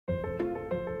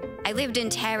I lived in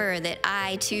terror that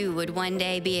I, too, would one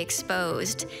day be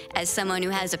exposed as someone who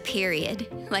has a period,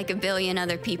 like a billion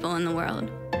other people in the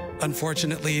world.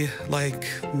 Unfortunately, like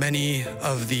many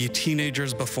of the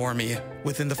teenagers before me,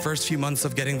 within the first few months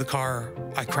of getting the car,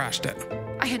 I crashed it.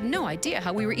 I had no idea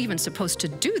how we were even supposed to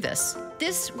do this.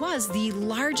 This was the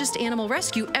largest animal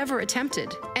rescue ever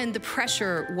attempted, and the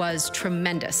pressure was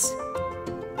tremendous.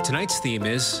 Tonight's theme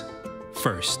is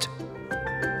First.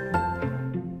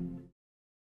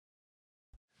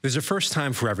 There's a first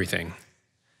time for everything,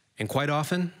 and quite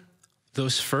often,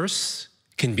 those firsts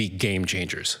can be game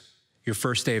changers. Your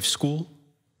first day of school,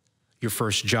 your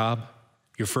first job,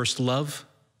 your first love,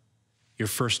 your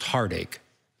first heartache,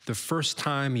 the first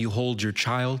time you hold your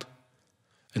child,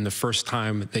 and the first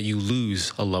time that you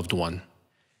lose a loved one.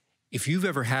 If you've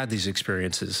ever had these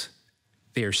experiences,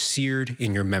 they are seared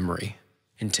in your memory.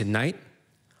 And tonight,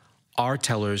 our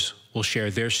tellers will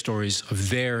share their stories of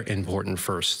their important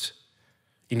firsts,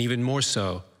 and even more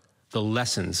so, the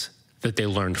lessons that they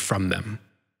learned from them.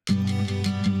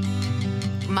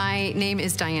 My name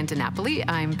is Dyan deNapoli.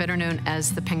 I'm better known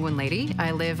as the Penguin Lady.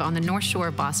 I live on the North Shore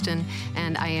of Boston,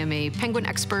 and I am a penguin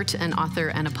expert, an author,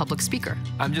 and a public speaker.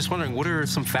 I'm just wondering, what are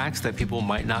some facts that people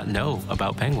might not know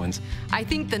about penguins? I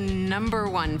think the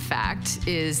 #1 fact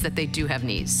is that they do have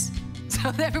knees. So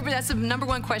that's the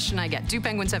 #1 question I get. Do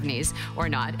penguins have knees or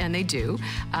not? And they do.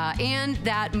 And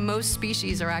that most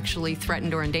species are actually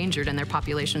threatened or endangered, and their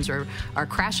populations are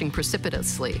crashing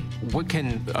precipitously. What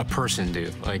can a person do?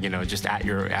 Like, just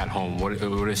at home, what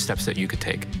are steps that you could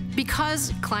take?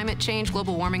 Because climate change,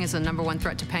 global warming is the #1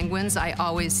 threat to penguins, I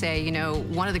always say,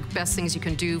 one of the best things you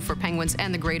can do for penguins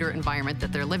and the greater environment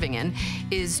that they're living in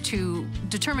is to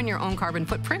determine your own carbon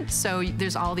footprint. So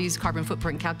there's all these carbon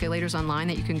footprint calculators online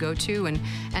that you can go to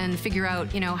and figure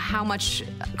out, how much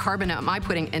carbon am I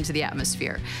putting into the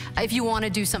atmosphere. If you want to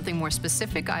do something more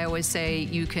specific, I always say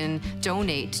you can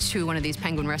donate to one of these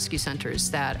penguin rescue centers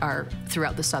that are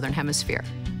throughout the Southern Hemisphere.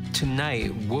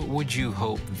 Tonight, what would you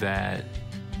hope that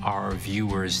our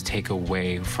viewers take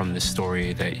away from the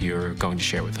story that you're going to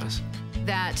share with us?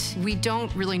 That we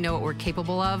don't really know what we're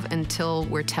capable of until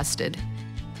we're tested,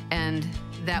 and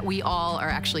that we all are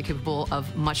actually capable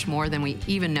of much more than we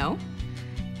even know,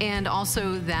 and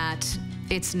also that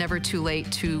it's never too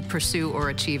late to pursue or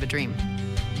achieve a dream.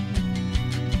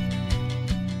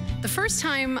 The first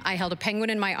time I held a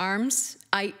penguin in my arms,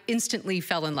 I instantly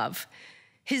fell in love.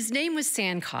 His name was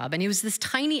Sandcob, and he was this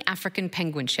tiny African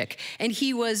penguin chick, and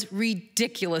he was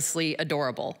ridiculously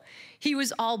adorable. He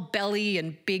was all belly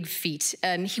and big feet,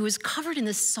 and he was covered in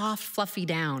this soft, fluffy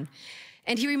down.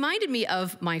 And he reminded me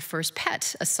of my first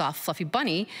pet, a soft, fluffy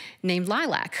bunny named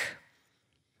Lilac.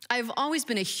 I've always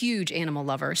been a huge animal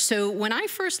lover, so when I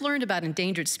first learned about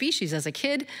endangered species as a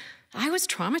kid, I was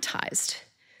traumatized.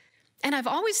 And I've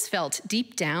always felt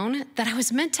deep down that I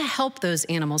was meant to help those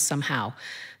animals somehow,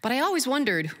 but I always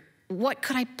wondered, what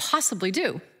could I possibly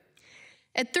do?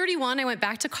 At 31, I went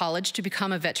back to college to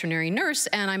become a veterinary nurse,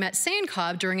 and I met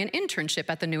Sandcob during an internship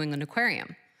at the New England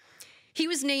Aquarium. He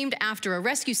was named after a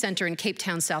rescue center in Cape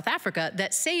Town, South Africa,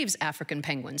 that saves African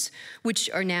penguins, which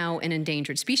are now an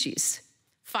endangered species.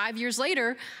 5 years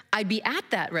later, I'd be at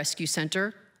that rescue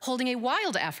center holding a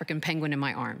wild African penguin in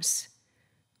my arms.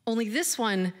 Only this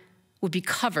one would be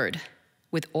covered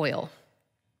with oil.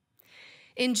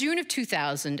 In June of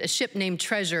 2000, a ship named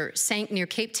Treasure sank near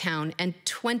Cape Town, and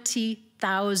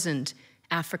 20,000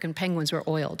 African penguins were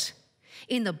oiled.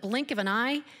 In the blink of an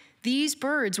eye, these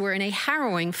birds were in a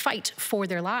harrowing fight for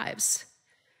their lives.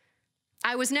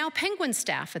 I was now penguin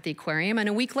staff at the aquarium, and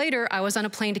a week later, I was on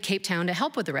a plane to Cape Town to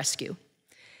help with the rescue.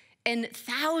 And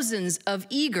thousands of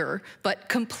eager but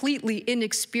completely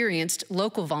inexperienced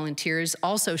local volunteers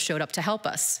also showed up to help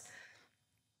us.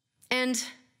 And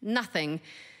nothing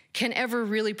can ever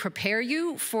really prepare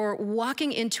you for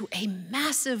walking into a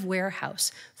massive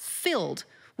warehouse filled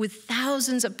with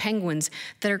thousands of penguins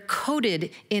that are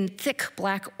coated in thick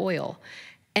black oil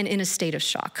and in a state of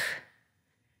shock.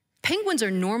 Penguins are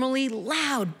normally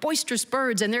loud, boisterous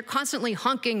birds, and they're constantly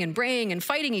honking and braying and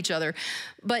fighting each other.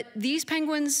 But these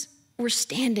penguins were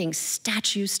standing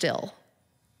statue still,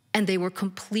 and they were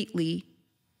completely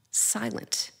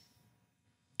silent.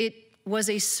 It was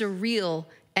a surreal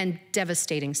and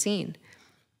devastating scene.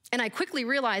 And I quickly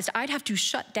realized I'd have to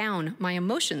shut down my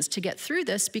emotions to get through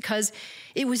this because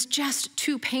it was just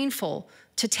too painful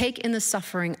to take in the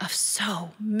suffering of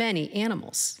so many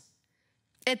animals.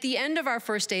 At the end of our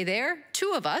first day there,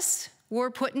 2 of us were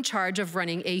put in charge of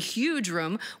running a huge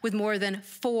room with more than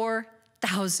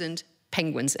 4,000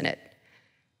 penguins in it.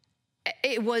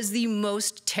 It was the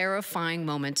most terrifying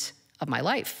moment of my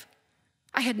life.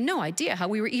 I had no idea how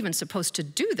we were even supposed to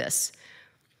do this.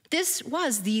 This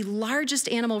was the largest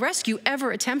animal rescue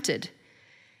ever attempted.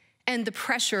 And the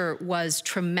pressure was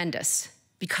tremendous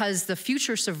because the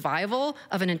future survival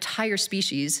of an entire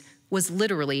species was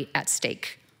literally at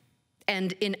stake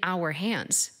and in our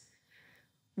hands.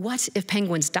 What if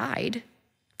penguins died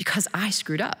because I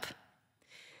screwed up?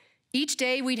 Each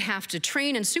day we'd have to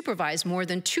train and supervise more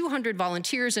than 200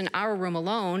 volunteers in our room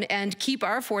alone and keep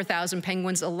our 4,000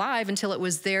 penguins alive until it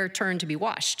was their turn to be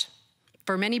washed.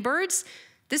 For many birds,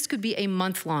 this could be a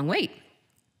month-long wait.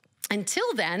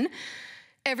 Until then,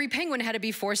 every penguin had to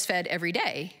be force-fed every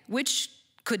day, which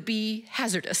could be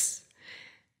hazardous.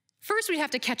 First, we'd have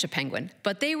to catch a penguin,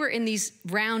 but they were in these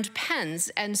round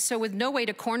pens, and so with no way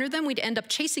to corner them, we'd end up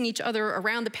chasing each other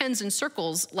around the pens in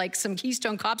circles like some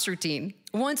Keystone Cops routine.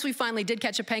 Once we finally did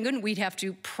catch a penguin, we'd have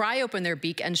to pry open their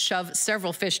beak and shove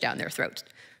several fish down their throat.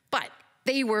 But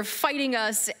they were fighting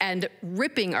us and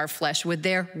ripping our flesh with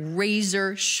their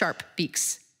razor-sharp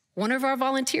beaks. One of our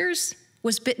volunteers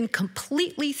was bitten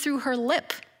completely through her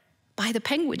lip by the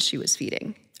penguin she was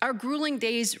feeding. Our grueling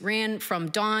days ran from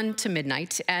dawn to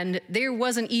midnight, and there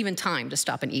wasn't even time to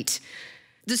stop and eat.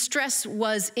 The stress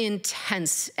was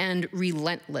intense and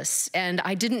relentless, and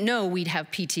I didn't know we'd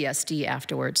have PTSD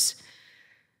afterwards.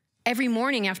 Every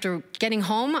morning after getting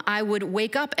home, I would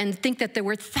wake up and think that there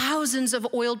were thousands of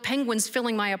oiled penguins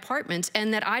filling my apartment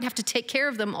and that I'd have to take care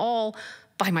of them all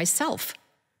by myself.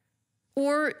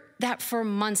 Or that for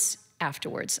months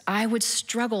afterwards, I would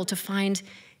struggle to find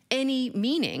any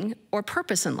meaning or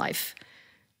purpose in life,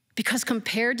 because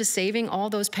compared to saving all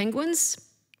those penguins,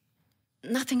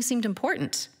 nothing seemed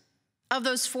important. Of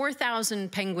those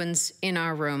 4,000 penguins in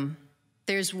our room,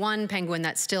 there's one penguin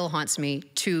that still haunts me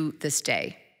to this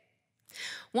day.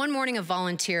 One morning, a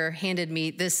volunteer handed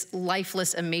me this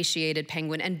lifeless, emaciated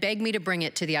penguin and begged me to bring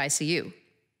it to the ICU.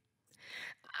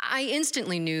 I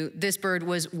instantly knew this bird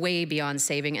was way beyond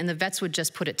saving, and the vets would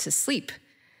just put it to sleep.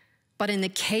 But in the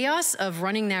chaos of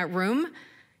running that room,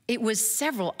 it was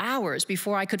several hours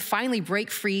before I could finally break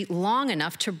free long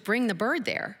enough to bring the bird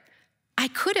there. I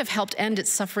could have helped end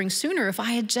its suffering sooner if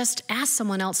I had just asked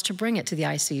someone else to bring it to the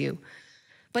ICU.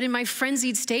 But in my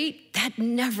frenzied state, that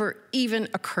never even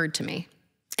occurred to me.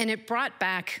 And it brought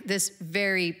back this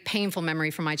very painful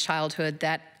memory from my childhood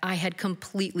that I had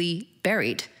completely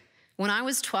buried. When I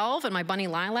was 12 and my bunny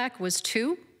Lilac was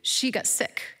 2, she got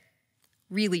sick,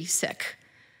 really sick.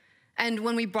 And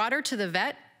when we brought her to the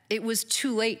vet, it was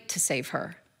too late to save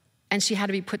her, and she had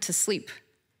to be put to sleep.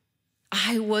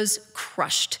 I was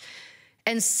crushed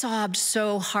and sobbed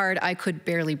so hard I could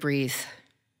barely breathe.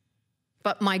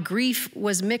 But my grief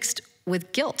was mixed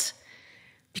with guilt,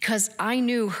 because I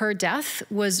knew her death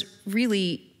was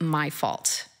really my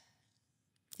fault.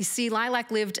 You see, Lilac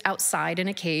lived outside in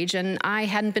a cage, and I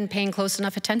hadn't been paying close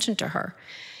enough attention to her.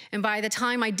 And by the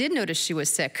time I did notice she was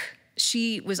sick,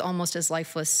 she was almost as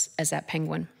lifeless as that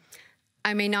penguin.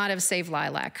 I may not have saved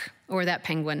Lilac or that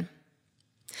penguin,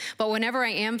 but whenever I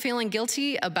am feeling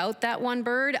guilty about that one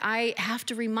bird, I have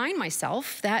to remind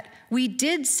myself that we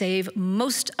did save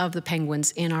most of the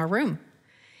penguins in our room.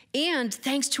 And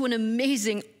thanks to an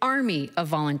amazing army of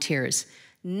volunteers,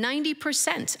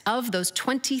 90% of those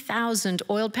 20,000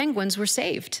 oiled penguins were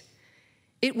saved.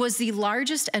 It was the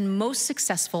largest and most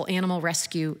successful animal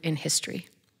rescue in history.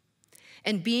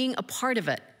 And being a part of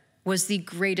it was the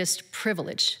greatest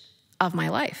privilege of my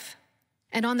life.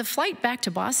 And on the flight back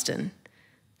to Boston,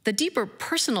 the deeper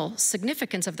personal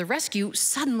significance of the rescue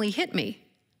suddenly hit me.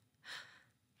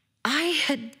 I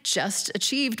had just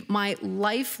achieved my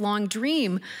lifelong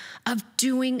dream of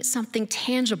doing something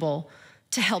tangible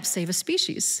to help save a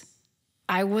species.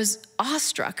 I was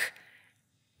awestruck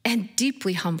and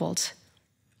deeply humbled.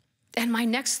 And my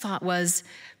next thought was,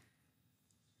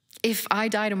 if I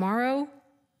die tomorrow,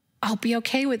 I'll be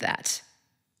okay with that,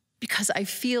 because I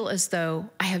feel as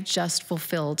though I have just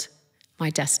fulfilled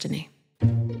my destiny.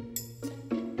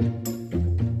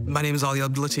 My name is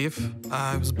Abdullatif.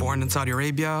 I was born in Saudi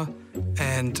Arabia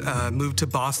and moved to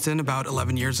Boston about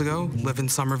 11 years ago. Live in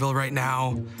Somerville right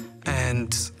now,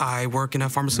 and I work in a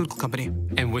pharmaceutical company.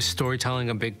 And was storytelling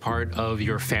a big part of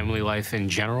your family life in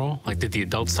general? Like, did the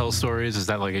adults tell stories? Is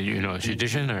that like a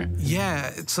tradition, or?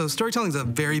 Yeah, so storytelling is a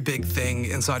very big thing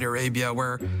in Saudi Arabia,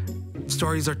 where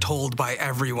stories are told by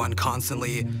everyone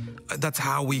constantly. That's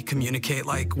how we communicate,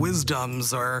 like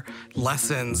wisdoms or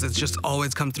lessons. It's just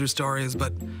always come through stories.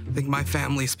 But I think my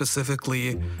family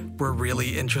specifically were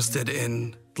really interested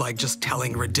in like just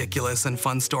telling ridiculous and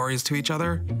fun stories to each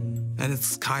other. And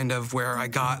it's kind of where I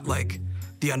got like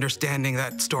the understanding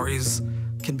that stories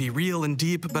can be real and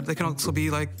deep, but they can also be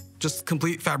like just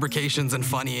complete fabrications and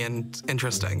funny and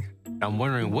interesting. I'm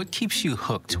wondering, what keeps you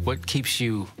hooked? What keeps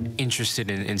you interested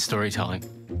in storytelling?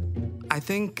 I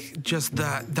think just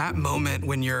that moment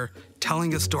when you're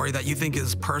telling a story that you think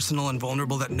is personal and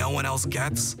vulnerable that no one else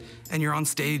gets, and you're on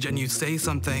stage and you say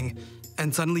something,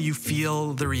 and suddenly you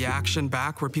feel the reaction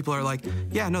back where people are like,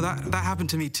 yeah, no, that happened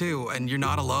to me too, and you're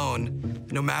not alone.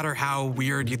 No matter how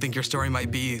weird you think your story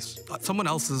might be, someone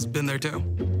else has been there too.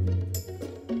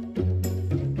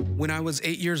 When I was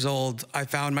 8 years old, I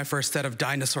found my first set of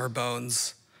dinosaur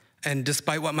bones. And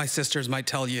despite what my sisters might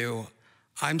tell you,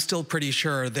 I'm still pretty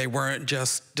sure they weren't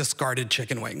just discarded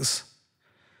chicken wings.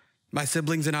 My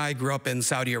siblings and I grew up in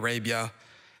Saudi Arabia,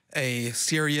 a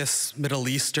serious Middle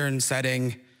Eastern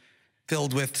setting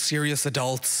filled with serious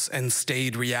adults and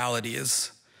staid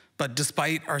realities. But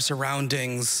despite our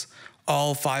surroundings,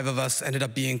 all 5 of us ended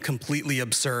up being completely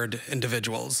absurd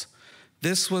individuals.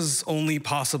 This was only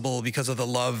possible because of the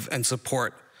love and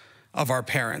support of our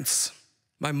parents.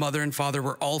 My mother and father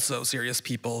were also serious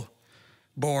people,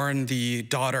 born the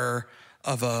daughter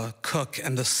of a cook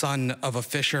and the son of a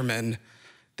fisherman.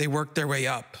 They worked their way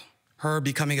up, her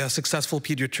becoming a successful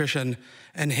pediatrician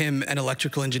and him an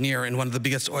electrical engineer in one of the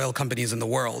biggest oil companies in the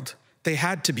world. They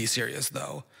had to be serious,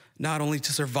 though, not only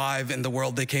to survive in the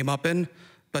world they came up in,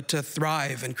 but to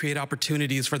thrive and create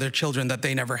opportunities for their children that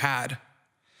they never had.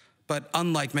 But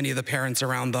unlike many of the parents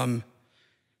around them,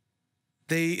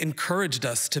 they encouraged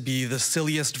us to be the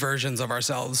silliest versions of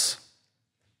ourselves.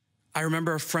 I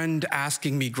remember a friend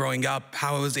asking me growing up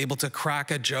how I was able to crack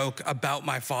a joke about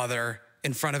my father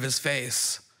in front of his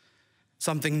face,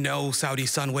 something no Saudi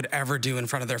son would ever do in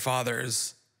front of their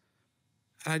fathers.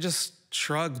 And I just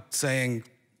shrugged, saying,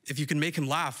 if you can make him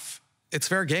laugh, it's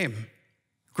fair game.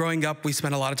 Growing up, we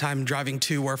spent a lot of time driving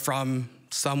to or from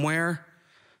somewhere.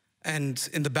 And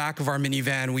in the back of our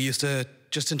minivan, we used to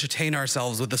just entertain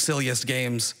ourselves with the silliest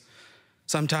games,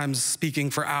 sometimes speaking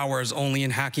for hours only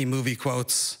in hacky movie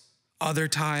quotes. Other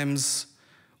times,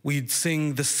 we'd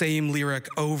sing the same lyric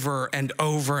over and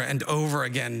over and over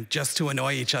again just to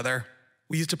annoy each other.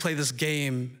 We used to play this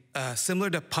game similar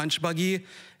to Punch Buggy,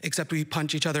 except we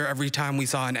punch each other every time we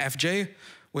saw an FJ,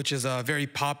 which is a very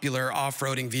popular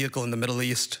off-roading vehicle in the Middle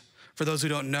East. For those who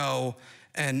don't know,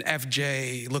 an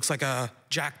FJ looks like a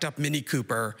jacked up Mini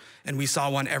Cooper, and we saw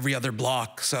one every other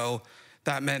block. So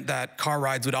that meant that car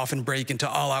rides would often break into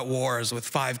all-out wars with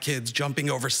 5 kids jumping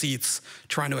over seats,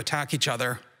 trying to attack each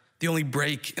other. The only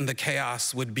break in the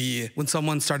chaos would be when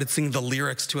someone started singing the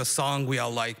lyrics to a song we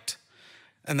all liked.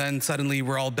 And then suddenly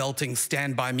we're all belting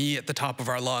Stand By Me at the top of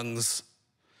our lungs.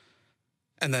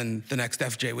 And then the next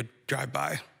FJ would drive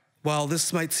by. While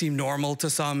this might seem normal to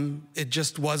some, it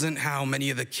just wasn't how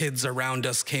many of the kids around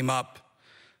us came up.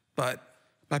 But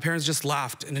my parents just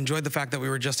laughed and enjoyed the fact that we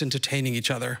were just entertaining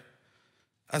each other.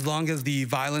 As long as the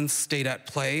violence stayed at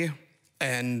play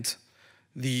and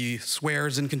the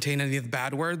swears didn't contain any of the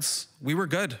bad words, we were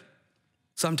good.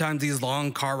 Sometimes these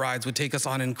long car rides would take us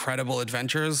on incredible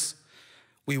adventures.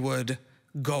 We would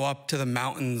go up to the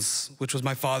mountains, which was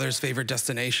my father's favorite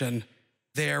destination.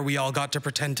 There, we all got to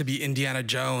pretend to be Indiana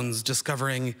Jones,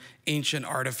 discovering ancient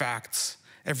artifacts.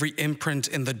 Every imprint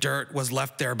in the dirt was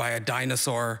left there by a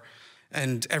dinosaur,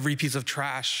 and every piece of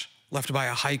trash left by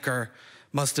a hiker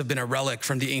must have been a relic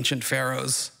from the ancient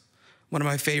pharaohs. One of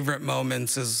my favorite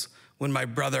moments is when my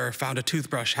brother found a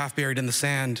toothbrush half buried in the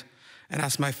sand and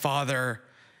asked my father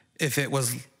if it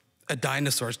was a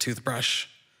dinosaur's toothbrush.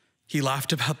 He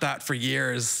laughed about that for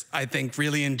years, I think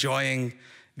really enjoying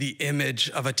the image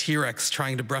of a T-Rex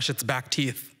trying to brush its back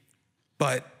teeth.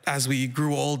 But as we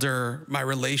grew older, my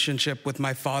relationship with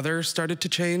my father started to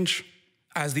change.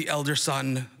 As the elder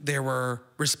son, there were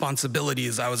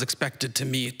responsibilities I was expected to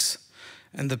meet,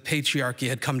 and the patriarchy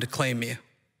had come to claim me.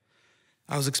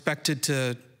 I was expected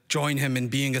to join him in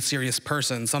being a serious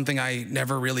person, something I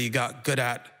never really got good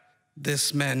at.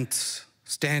 This meant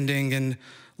standing in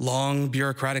long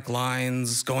bureaucratic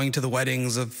lines, going to the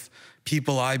weddings of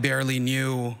people I barely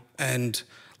knew, and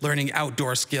learning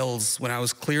outdoor skills when I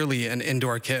was clearly an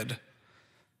indoor kid.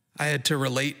 I had to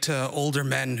relate to older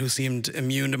men who seemed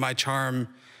immune to my charm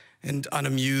and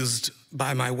unamused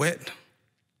by my wit.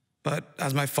 But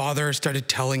as my father started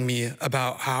telling me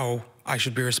about how I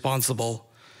should be responsible,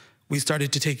 we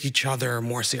started to take each other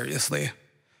more seriously.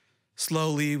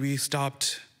 Slowly, we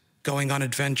stopped going on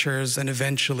adventures, and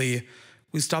eventually,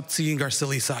 we stopped seeing our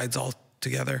silly sides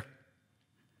altogether.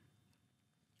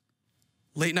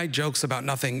 Late night jokes about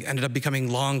nothing ended up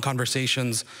becoming long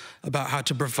conversations about how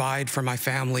to provide for my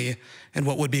family and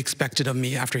what would be expected of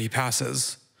me after he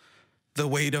passes. The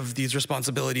weight of these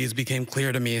responsibilities became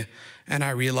clear to me, and I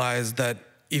realized that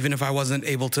even if I wasn't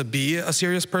able to be a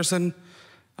serious person,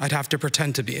 I'd have to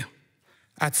pretend to be.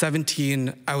 At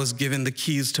 17, I was given the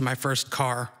keys to my first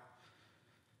car.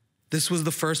 This was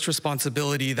the first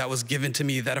responsibility that was given to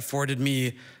me that afforded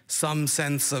me some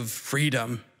sense of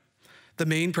freedom. The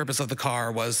main purpose of the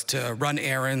car was to run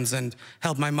errands and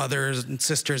help my mother and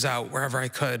sisters out wherever I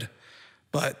could.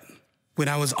 But when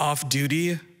I was off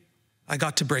duty, I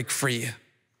got to break free.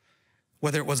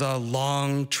 Whether it was a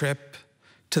long trip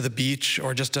to the beach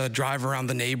or just a drive around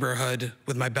the neighborhood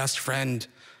with my best friend,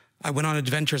 I went on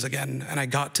adventures again, and I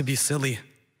got to be silly.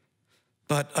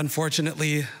 But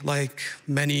unfortunately, like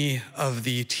many of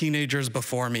the teenagers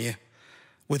before me,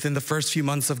 within the first few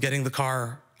months of getting the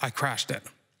car, I crashed it.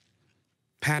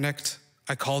 Panicked,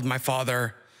 I called my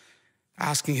father,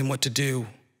 asking him what to do.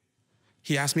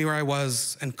 He asked me where I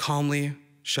was and calmly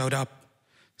showed up.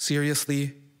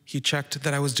 Seriously, he checked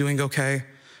that I was doing okay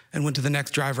and went to the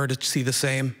next driver to see the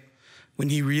same. When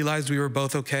he realized we were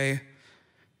both okay,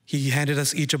 he handed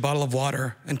us each a bottle of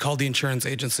water and called the insurance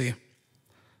agency.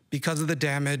 Because of the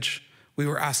damage, we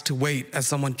were asked to wait as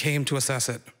someone came to assess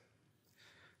it.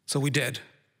 So we did.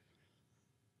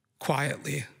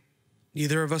 Quietly.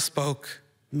 Neither of us spoke,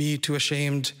 me too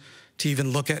ashamed to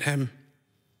even look at him,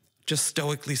 just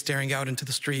stoically staring out into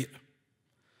the street.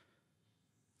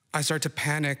 I started to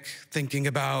panic, thinking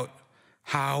about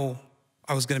how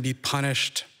I was going to be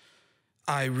punished.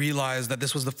 I realized that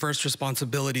this was the first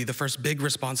responsibility, the first big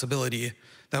responsibility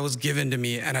that was given to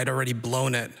me, and I'd already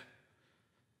blown it.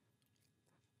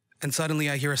 And suddenly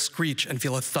I hear a screech and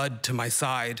feel a thud to my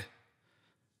side.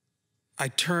 I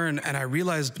turn and I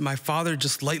realized my father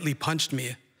just lightly punched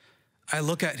me. I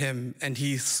look at him and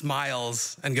he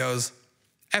smiles and goes,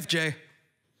 "FJ."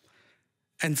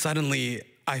 And suddenly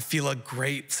I feel a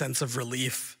great sense of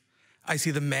relief. I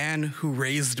see the man who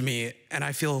raised me and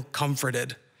I feel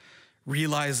comforted,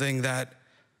 realizing that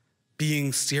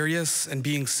being serious and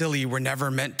being silly were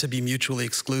never meant to be mutually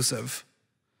exclusive.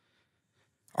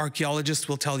 Archaeologists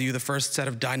will tell you the first set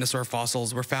of dinosaur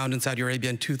fossils were found in Saudi Arabia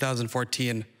in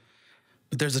 2014.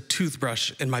 But there's a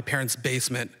toothbrush in my parents'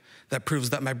 basement that proves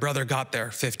that my brother got there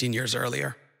 15 years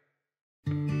earlier.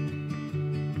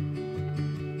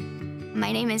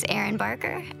 My name is Erin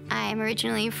Barker. I'm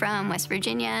originally from West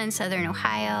Virginia and Southern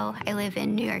Ohio. I live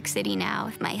in New York City now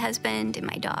with my husband and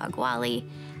my dog, Wally.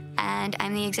 And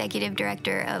I'm the executive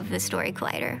director of the Story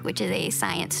Collider, which is a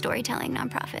science storytelling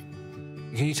nonprofit.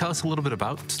 Can you tell us a little bit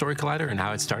about Story Collider and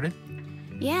how it started?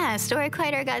 Yeah, Story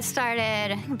Collider got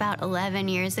started about 11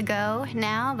 years ago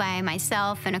now by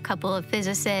myself and a couple of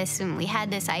physicists, and we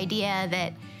had this idea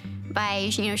that by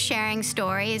sharing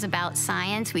stories about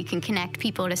science, we can connect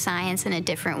people to science in a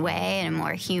different way, in a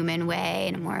more human way,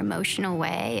 in a more emotional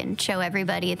way, and show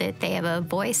everybody that they have a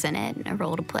voice in it and a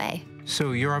role to play.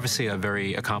 So you're obviously a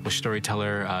very accomplished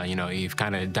storyteller. You've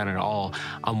kind of done it all.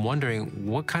 I'm wondering,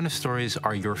 what kind of stories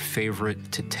are your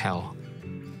favorite to tell?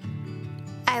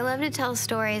 I love to tell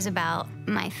stories about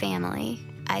my family.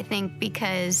 I think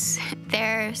because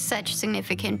they're such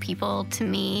significant people to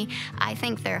me, I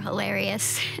think they're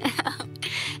hilarious.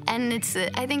 And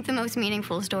I think the most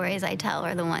meaningful stories I tell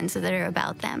are the ones that are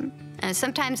about them.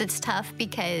 Sometimes it's tough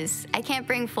because I can't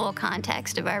bring full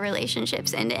context of our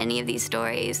relationships into any of these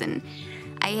stories, and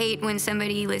I hate when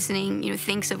somebody listening,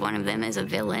 thinks of one of them as a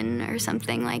villain or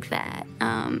something like that.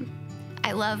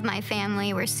 I love my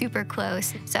family, we're super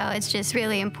close, so it's just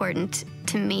really important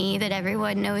to me that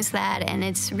everyone knows that, and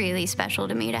it's really special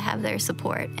to me to have their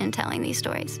support in telling these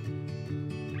stories.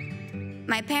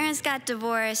 My parents got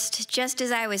divorced just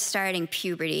as I was starting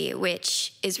puberty,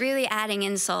 which is really adding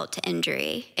insult to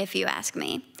injury, if you ask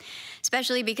me.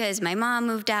 Especially because my mom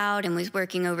moved out and was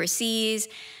working overseas,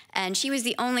 and she was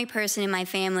the only person in my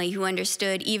family who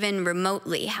understood even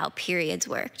remotely how periods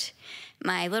worked.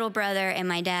 My little brother and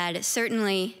my dad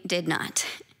certainly did not.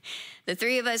 The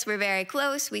three of us were very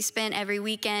close. We spent every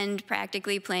weekend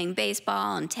practically playing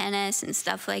baseball and tennis and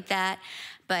stuff like that,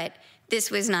 but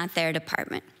this was not their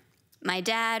department. My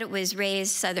dad was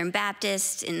raised Southern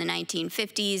Baptist in the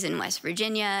 1950s in West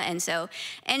Virginia, and so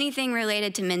anything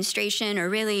related to menstruation or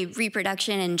really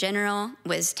reproduction in general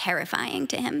was terrifying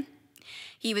to him.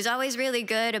 He was always really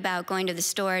good about going to the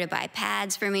store to buy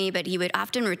pads for me, but he would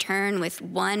often return with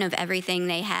one of everything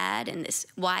they had and this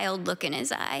wild look in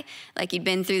his eye, like he'd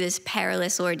been through this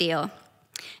perilous ordeal.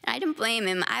 And I didn't blame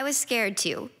him. I was scared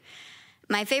too.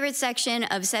 My favorite section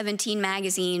of 17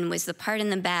 magazine was the part in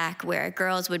the back where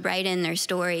girls would write in their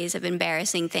stories of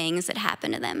embarrassing things that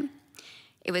happened to them.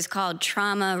 It was called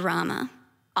Trauma-Rama.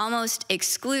 Almost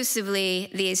exclusively,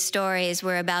 these stories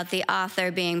were about the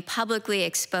author being publicly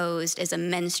exposed as a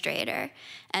menstruator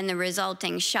and the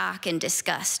resulting shock and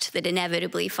disgust that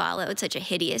inevitably followed such a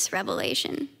hideous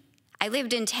revelation. I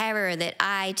lived in terror that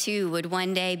I, too, would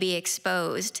one day be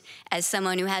exposed as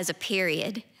someone who has a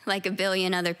period, like a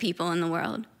billion other people in the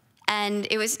world. And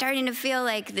it was starting to feel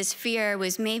like this fear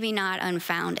was maybe not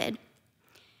unfounded.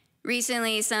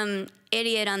 Recently, some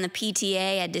idiot on the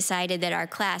PTA had decided that our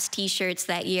class t-shirts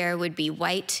that year would be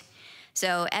white.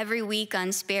 So every week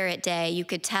on Spirit Day, you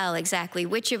could tell exactly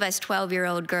which of us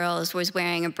 12-year-old girls was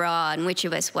wearing a bra and which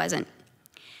of us wasn't.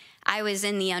 I was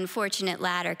in the unfortunate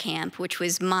latter camp, which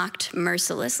was mocked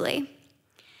mercilessly.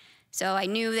 So I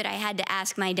knew that I had to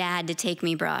ask my dad to take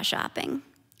me bra shopping.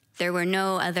 There were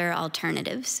no other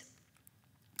alternatives.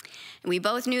 We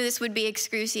both knew this would be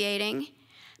excruciating,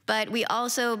 but we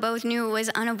also both knew it was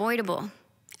unavoidable.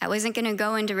 I wasn't going to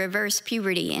go into reverse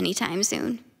puberty anytime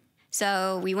soon.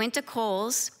 So we went to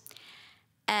Kohl's,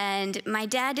 and my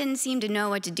dad didn't seem to know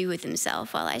what to do with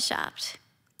himself while I shopped.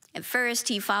 At first,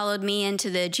 he followed me into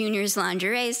the juniors'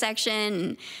 lingerie section,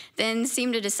 and then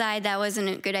seemed to decide that wasn't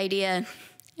a good idea.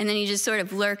 And then he just sort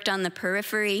of lurked on the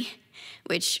periphery,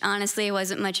 which honestly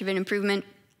wasn't much of an improvement.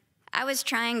 I was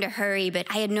trying to hurry, but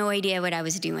I had no idea what I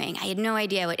was doing. I had no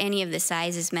idea what any of the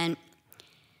sizes meant.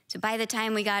 So by the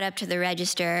time we got up to the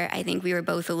register, I think we were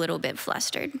both a little bit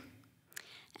flustered.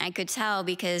 I could tell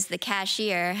because the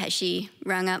cashier, as she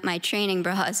rung up my training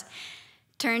bras,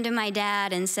 turned to my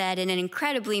dad and said in an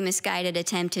incredibly misguided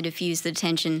attempt to diffuse the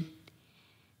tension,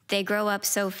 "They grow up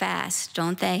so fast,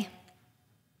 don't they?"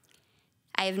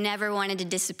 I have never wanted to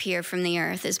disappear from the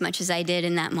earth as much as I did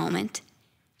in that moment.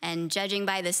 And judging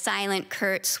by the silent,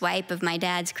 curt swipe of my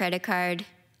dad's credit card,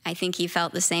 I think he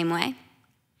felt the same way.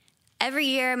 Every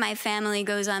year, my family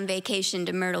goes on vacation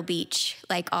to Myrtle Beach,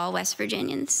 like all West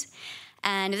Virginians.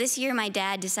 And this year, my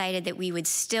dad decided that we would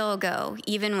still go,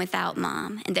 even without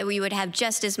Mom, and that we would have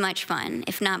just as much fun,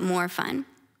 if not more fun.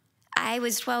 I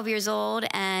was 12 years old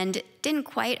and didn't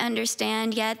quite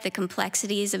understand yet the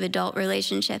complexities of adult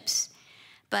relationships.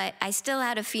 But I still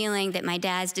had a feeling that my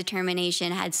dad's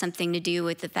determination had something to do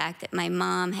with the fact that my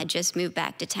mom had just moved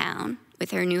back to town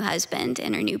with her new husband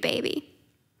and her new baby.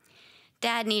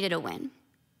 Dad needed a win,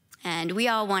 and we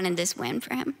all wanted this win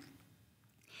for him.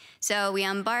 So we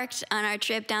embarked on our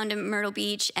trip down to Myrtle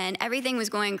Beach, and everything was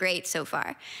going great so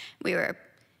far. We were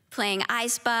playing I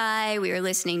Spy, we were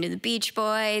listening to the Beach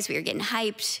Boys, we were getting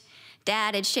hyped.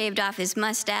 Dad had shaved off his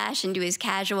mustache into his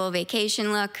casual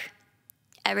vacation look.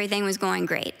 Everything was going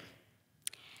great.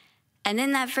 And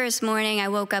then that first morning, I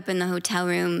woke up in the hotel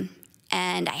room,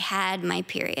 and I had my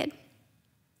period.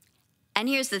 And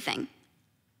here's the thing.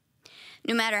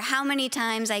 No matter how many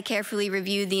times I carefully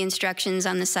reviewed the instructions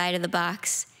on the side of the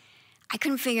box, I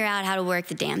couldn't figure out how to work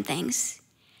the damn things.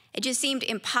 It just seemed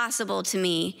impossible to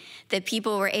me that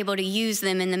people were able to use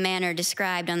them in the manner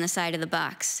described on the side of the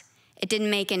box. It didn't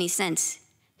make any sense.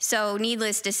 So,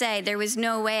 needless to say, there was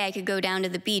no way I could go down to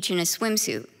the beach in a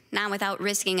swimsuit, not without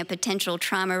risking a potential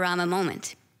trauma-rama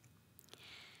moment.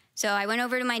 So I went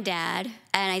over to my dad,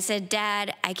 and I said,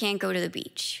 "Dad, I can't go to the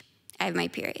beach. I have my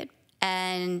period."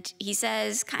 And he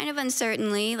says, kind of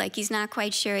uncertainly, like he's not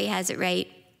quite sure he has it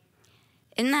right,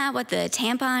 "Isn't that what the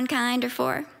tampon kind are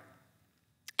for?"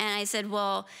 And I said,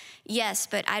 "Well, yes,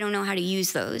 but I don't know how to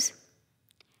use those."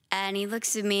 And he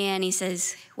looks at me and he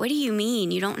says, "What do you mean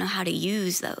you don't know how to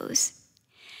use those?"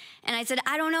 And I said,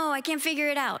 "I don't know, I can't figure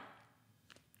it out."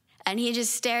 And he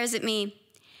just stares at me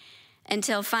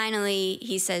until finally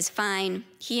he says, "Fine,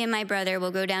 he and my brother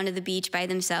will go down to the beach by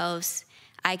themselves.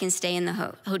 I can stay in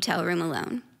the hotel room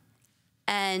alone."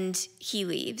 And he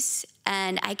leaves.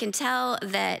 And I can tell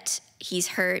that he's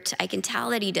hurt. I can tell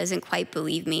that he doesn't quite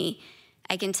believe me.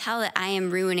 I can tell that I am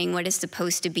ruining what is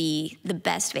supposed to be the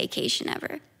best vacation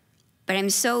ever. But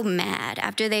I'm so mad.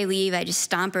 After they leave, I just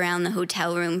stomp around the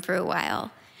hotel room for a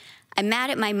while. I'm mad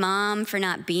at my mom for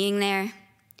not being there.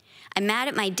 I'm mad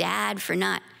at my dad for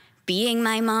not being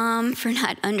my mom, for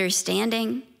not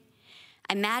understanding.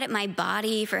 I'm mad at my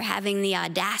body for having the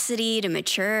audacity to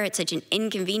mature at such an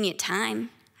inconvenient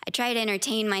time. I tried to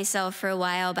entertain myself for a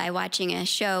while by watching a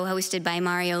show hosted by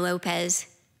Mario Lopez.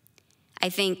 I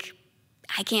think,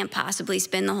 I can't possibly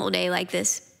spend the whole day like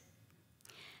this.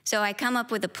 So I come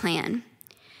up with a plan,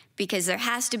 because there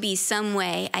has to be some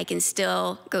way I can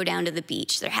still go down to the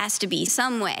beach. There has to be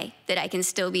some way that I can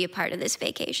still be a part of this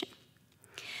vacation.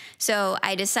 So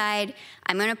I decide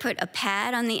I'm gonna put a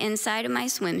pad on the inside of my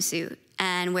swimsuit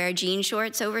and wear jean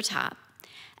shorts over top.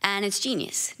 And it's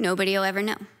genius. Nobody will ever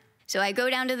know. So I go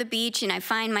down to the beach and I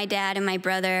find my dad and my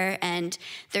brother, and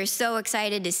they're so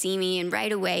excited to see me, and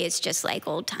right away it's just like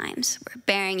old times. We're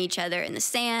burying each other in the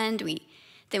sand.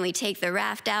 Then we take the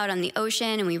raft out on the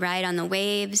ocean and we ride on the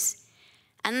waves.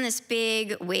 And then this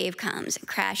big wave comes and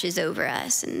crashes over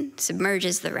us and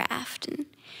submerges the raft. And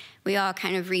we all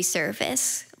kind of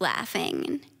resurface laughing.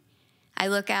 And I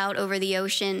look out over the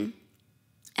ocean,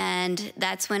 and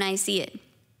that's when I see it.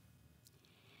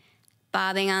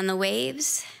 Bobbing on the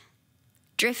waves,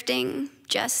 drifting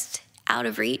just out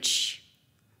of reach,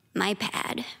 my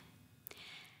pad.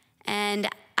 And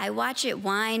I watch it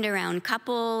wind around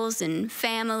couples and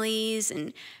families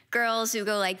and girls who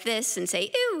go like this and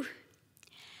say, ooh.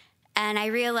 And I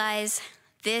realize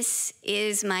this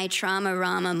is my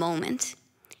trauma-rama moment.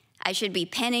 I should be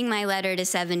penning my letter to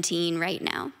 17 right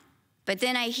now. But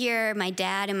then I hear my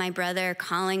dad and my brother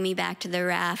calling me back to the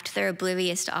raft. They're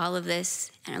oblivious to all of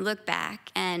this. And I look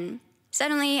back, and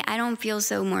suddenly I don't feel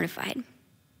so mortified.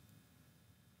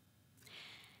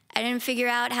 I didn't figure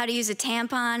out how to use a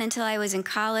tampon until I was in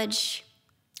college.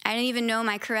 I didn't even know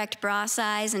my correct bra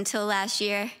size until last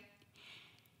year.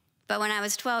 But when I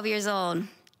was 12 years old,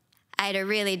 I had a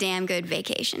really damn good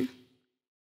vacation.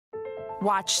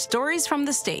 Watch Stories from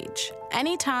the Stage,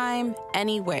 anytime,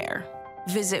 anywhere.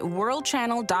 Visit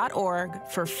worldchannel.org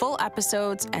for full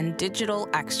episodes and digital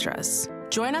extras.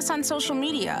 Join us on social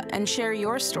media and share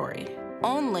your story,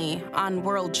 only on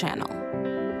World Channel.